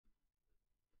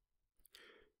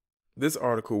This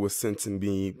article was sent to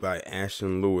me by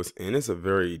Ashton Lewis, and it's a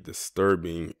very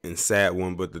disturbing and sad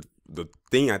one. But the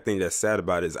thing I think that's sad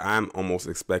about it is I'm almost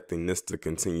expecting this to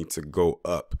continue to go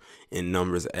up in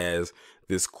numbers as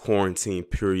this quarantine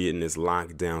period and this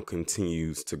lockdown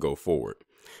continues to go forward.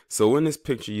 So in this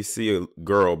picture, you see a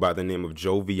girl by the name of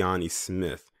Joviani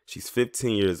Smith. She's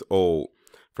 15 years old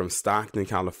from Stockton,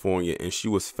 California, and she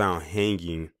was found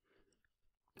hanging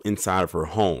inside of her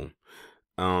home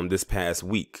this past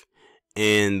week.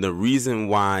 And the reason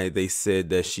why they said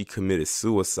that she committed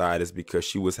suicide is because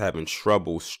she was having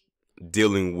trouble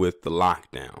dealing with the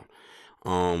lockdown.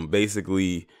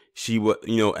 Basically, she was,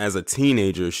 as a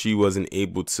teenager, she wasn't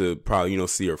able to probably,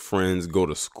 see her friends, go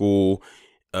to school,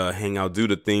 hang out, do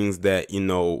the things that,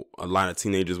 a lot of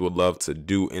teenagers would love to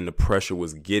do. And the pressure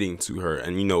was getting to her.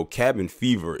 And, cabin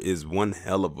fever is one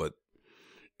hell of a,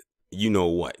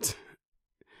 what.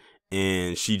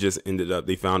 And she just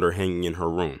they found her hanging in her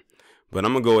room. But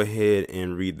I'm going to go ahead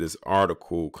and read this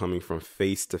article coming from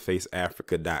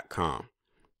facetofaceafrica.com.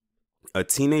 A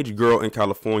teenage girl in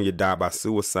California died by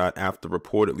suicide after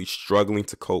reportedly struggling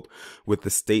to cope with the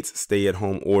state's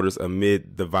stay-at-home orders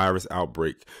amid the virus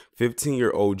outbreak.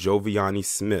 15-year-old Joviani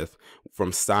Smith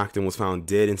from Stockton was found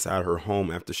dead inside her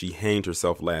home after she hanged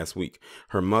herself last week.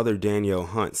 Her mother, Danielle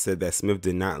Hunt, said that Smith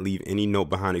did not leave any note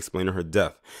behind explaining her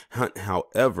death. Hunt,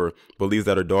 however, believes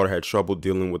that her daughter had trouble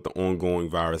dealing with the ongoing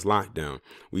virus lockdown.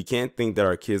 "We can't think that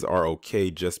our kids are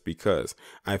okay just because.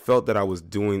 I felt that I was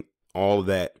doing all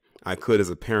that I could as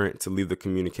a parent to leave the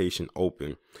communication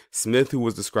open." Smith, who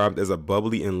was described as a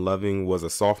bubbly and loving, was a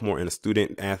sophomore and a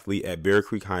student athlete at Bear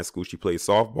Creek High School. She played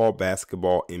softball,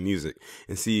 basketball, and music.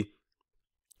 And see,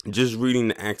 just reading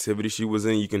the activity she was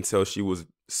in, you can tell she was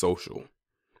social.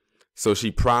 So she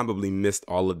probably missed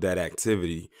all of that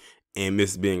activity and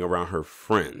missed being around her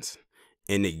friends.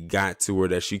 And it got to her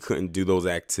that she couldn't do those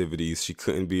activities. She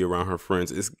couldn't be around her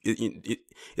friends. It's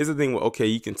a thing where, okay,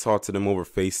 you can talk to them over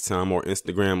FaceTime or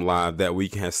Instagram Live. That we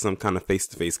can have some kind of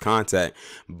face-to-face contact.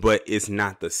 But it's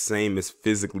not the same as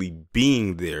physically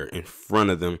being there in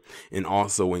front of them and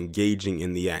also engaging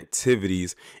in the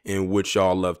activities in which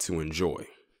y'all love to enjoy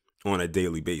on a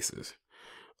daily basis.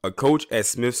 A coach at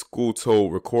Smith's school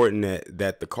told Recording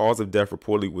that the cause of death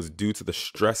reportedly was due to the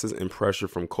stresses and pressure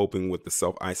from coping with the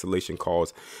self-isolation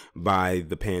caused by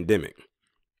the pandemic.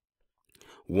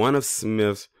 One of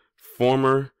Smith's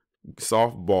former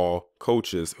softball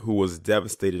coaches, who was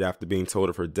devastated after being told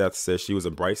of her death, says she was a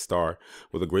bright star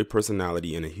with a great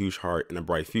personality and a huge heart and a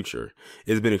bright future.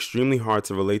 "It's been extremely hard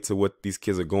to relate to what these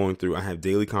kids are going through. I have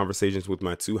daily conversations with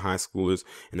my two high schoolers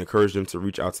and encourage them to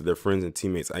reach out to their friends and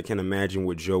teammates. I can't imagine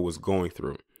what Joe was going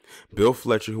through." Bill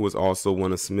Fletcher, who was also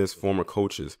one of Smith's former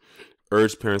coaches,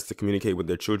 urged parents to communicate with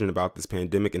their children about this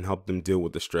pandemic and help them deal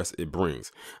with the stress it brings.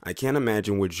 "I can't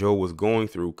imagine what Joe was going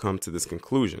through to come to this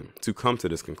conclusion.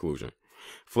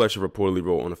 Fletcher reportedly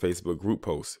wrote on a Facebook group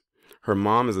post. Her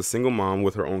mom is a single mom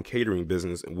with her own catering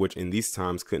business, which in these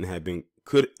times couldn't have been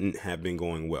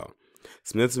going well.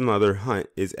 Smith's mother, Hunt,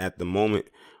 is at the moment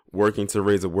working to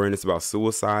raise awareness about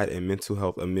suicide and mental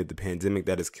health amid the pandemic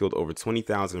that has killed over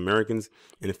 20,000 Americans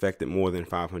and affected more than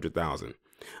 500,000.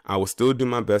 "I will still do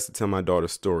my best to tell my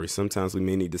daughter's story. Sometimes we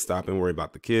may need to stop and worry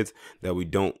about the kids that we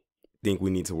don't think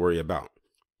we need to worry about."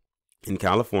 In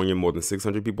California, more than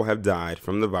 600 people have died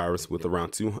from the virus, with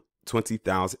around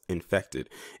 20,000 infected.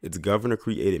 Its governor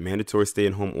created mandatory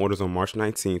stay-at-home orders on March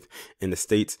 19th, and the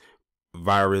state's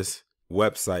virus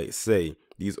website say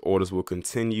these orders will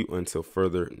continue until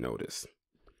further notice.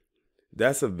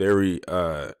 That's a very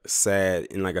sad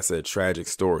and, like I said, tragic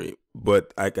story.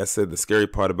 But like I said, the scary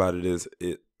part about it is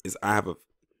I have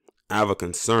a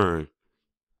concern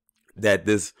that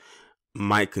this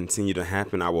might continue to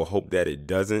happen. I will hope that it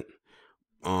doesn't.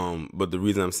 But the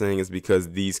reason I'm saying is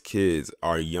because these kids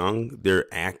are young, they're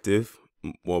active.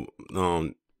 Well,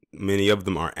 many of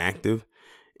them are active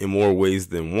in more ways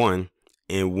than one.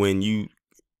 And when you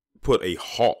put a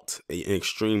halt, an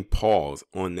extreme pause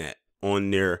on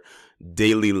their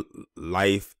daily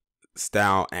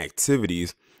lifestyle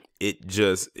activities,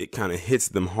 it kind of hits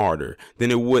them harder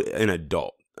than it would an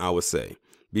adult, I would say.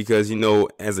 Because,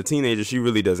 as a teenager, she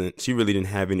really didn't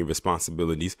have any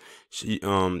responsibilities. She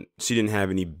didn't have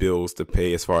any bills to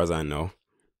pay, as far as I know.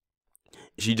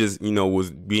 She just,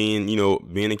 was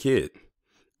being a kid.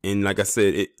 And like I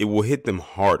said, it will hit them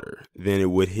harder than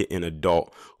it would hit an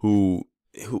adult who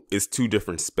is two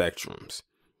different spectrums.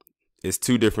 It's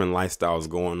two different lifestyles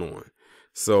going on.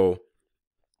 So,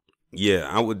 yeah,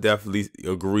 I would definitely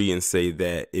agree and say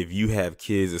that if you have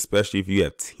kids, especially if you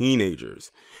have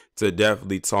teenagers, to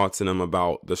definitely talk to them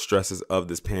about the stresses of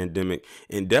this pandemic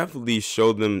and definitely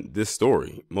show them this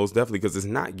story. Most definitely, because it's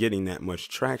not getting that much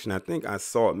traction. I think I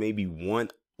saw it maybe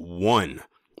one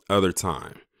other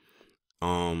time.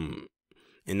 And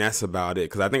that's about it.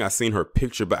 Because I think I seen her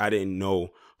picture, but I didn't know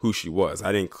who she was.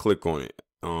 I didn't click on it.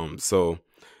 So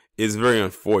it's very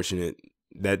unfortunate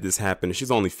that this happened.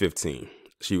 She's only 15.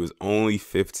 She was only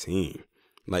 15.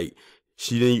 Like,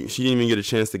 she didn't even get a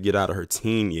chance to get out of her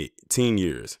teen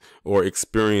years or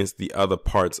experience the other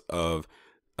parts of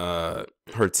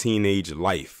her teenage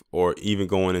life or even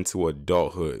going into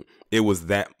adulthood. It was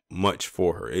that much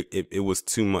for her. It was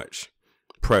too much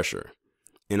pressure.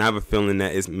 And I have a feeling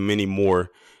that it's many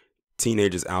more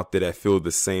teenagers out there that feel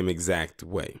the same exact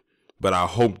way. But I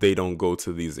hope they don't go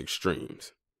to these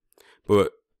extremes.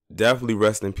 But definitely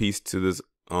rest in peace to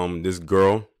this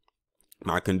girl.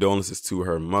 My condolences to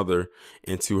her mother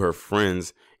and to her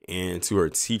friends and to her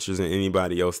teachers and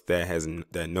anybody else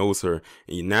that knows her.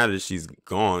 And now that she's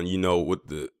gone, you know, with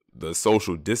the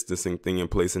social distancing thing in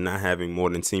place and not having more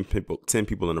than 10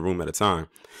 people in the room at a time,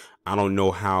 I don't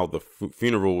know how the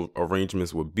funeral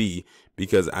arrangements would be,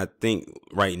 because I think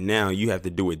right now you have to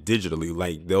do it digitally.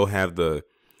 Like, they'll have the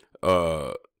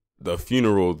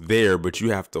funeral there, but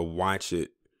you have to watch it.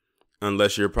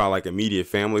 Unless you're probably like immediate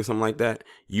family or something like that,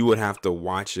 you would have to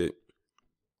watch it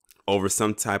over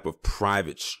some type of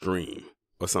private stream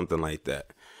or something like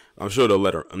that. I'm sure they'll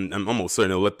let her. I'm almost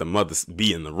certain they'll let the mother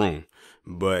be in the room,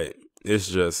 but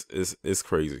it's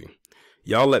crazy.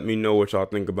 Y'all let me know what y'all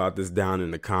think about this down in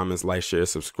the comments. Like, share,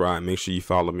 subscribe. Make sure you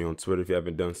follow me on Twitter if you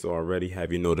haven't done so already.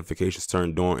 Have your notifications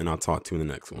turned on, and I'll talk to you in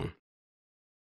the next one.